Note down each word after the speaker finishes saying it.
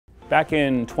Back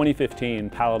in 2015,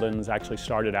 Paladins actually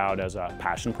started out as a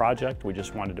passion project. We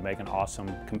just wanted to make an awesome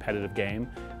competitive game.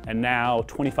 And now,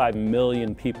 25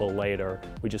 million people later,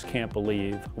 we just can't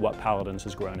believe what Paladins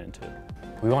has grown into.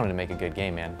 We wanted to make a good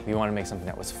game, man. We wanted to make something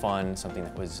that was fun, something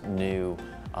that was new,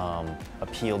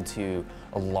 appealed to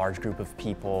a large group of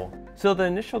people. So the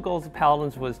initial goals of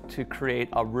Paladins was to create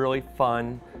a really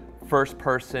fun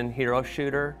first-person hero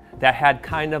shooter that had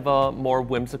kind of a more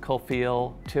whimsical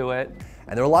feel to it.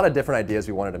 And there were a lot of different ideas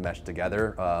we wanted to mesh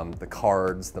together, the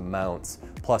cards, the mounts,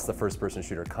 plus the first-person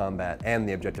shooter combat and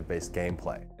the objective-based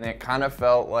gameplay. And it kind of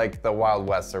felt like the Wild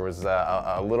West. There was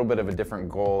a little bit of a different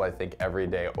goal, I think, every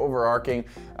day. Overarching,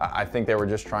 I think they were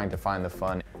just trying to find the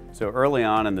fun. So early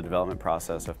on in the development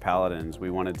process of Paladins, we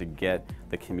wanted to get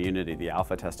the community, the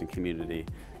alpha testing community,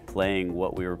 playing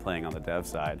what we were playing on the dev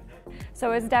side.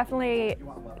 So it's definitely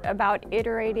about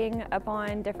iterating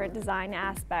upon different design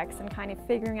aspects and kind of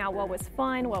figuring out what was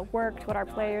fun, what worked, what our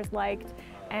players liked,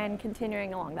 and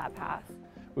continuing along that path.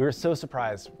 We were so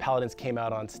surprised Paladins came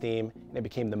out on Steam and it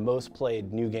became the most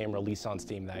played new game released on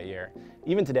Steam that year.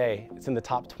 Even today, it's in the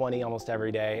top 20 almost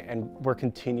every day, and we're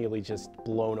continually just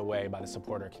blown away by the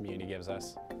support our community gives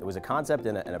us. It was a concept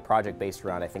and a project based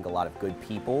around, I think, a lot of good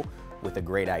people with a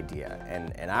great idea.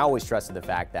 And I always trusted the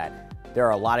fact that there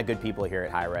are a lot of good people here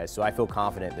at Hi-Rez, so I feel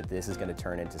confident that this is going to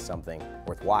turn into something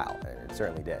worthwhile, and it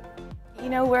certainly did. You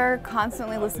know, we're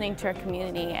constantly listening to our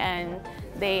community, and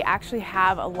they actually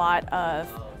have a lot of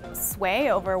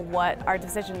sway over what our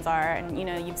decisions are, and you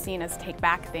know, you've seen us take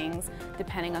back things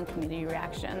depending on community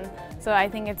reaction. So I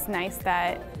think it's nice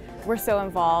that we're so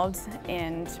involved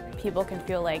and people can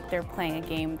feel like they're playing a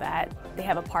game that they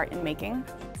have a part in making.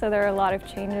 So there are a lot of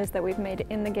changes that we've made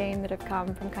in the game that have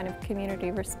come from kind of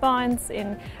community response.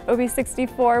 In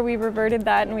OB64 we reverted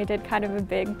that and we did kind of a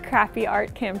big crappy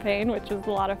art campaign, which was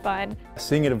a lot of fun.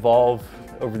 Seeing it evolve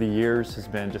over the years has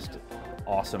been just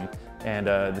awesome, and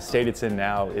the state it's in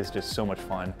now is just so much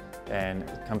fun and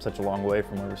it's come such a long way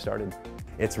from where we started.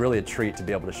 It's really a treat to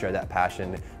be able to share that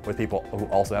passion with people who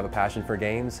also have a passion for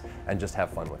games and just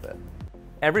have fun with it.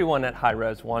 Everyone at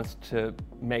Hi-Rez wants to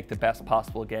make the best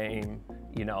possible game,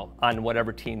 you know, on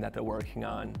whatever team that they're working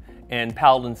on. And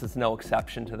Paladins is no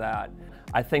exception to that.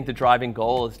 I think the driving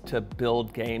goal is to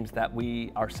build games that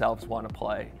we ourselves want to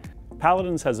play.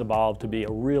 Paladins has evolved to be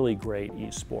a really great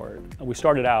esport. We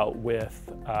started out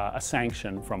with a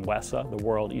sanction from WESA, the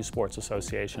World Esports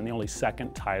Association, the only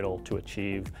second title to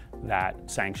achieve that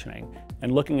sanctioning.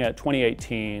 And looking at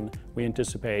 2018, we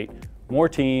anticipate more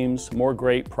teams, more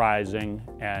great prizing,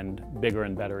 and bigger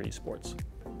and better esports.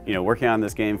 You know, working on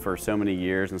this game for so many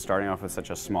years and starting off with such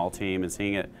a small team and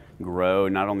seeing it grow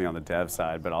not only on the dev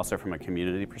side, but also from a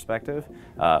community perspective,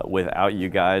 without you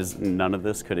guys, none of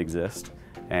this could exist.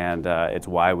 And it's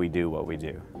why we do what we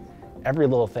do. Every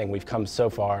little thing, we've come so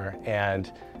far,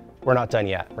 and we're not done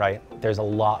yet, right? There's a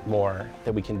lot more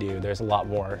that we can do. There's a lot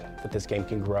more that this game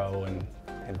can grow and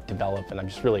develop, and I'm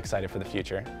just really excited for the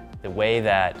future. The way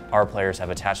that our players have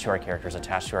attached to our characters,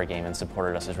 attached to our game, and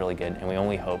supported us is really good, and we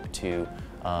only hope to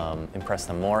impress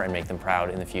them more and make them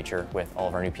proud in the future with all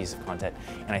of our new pieces of content.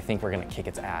 And I think we're going to kick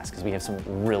its ass because we have some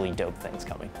really dope things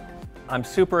coming. I'm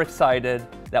super excited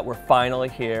that we're finally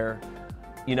here.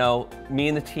 You know, me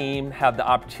and the team have the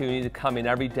opportunity to come in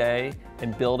every day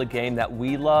and build a game that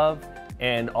we love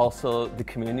and also the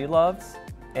community loves.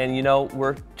 And you know,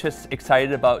 we're just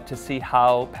excited to see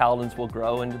how Paladins will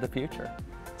grow into the future.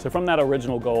 So from that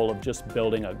original goal of just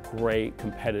building a great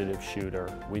competitive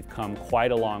shooter, we've come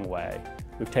quite a long way.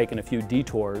 We've taken a few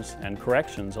detours and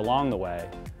corrections along the way,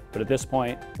 but at this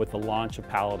point, with the launch of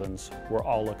Paladins, we're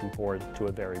all looking forward to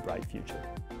a very bright future.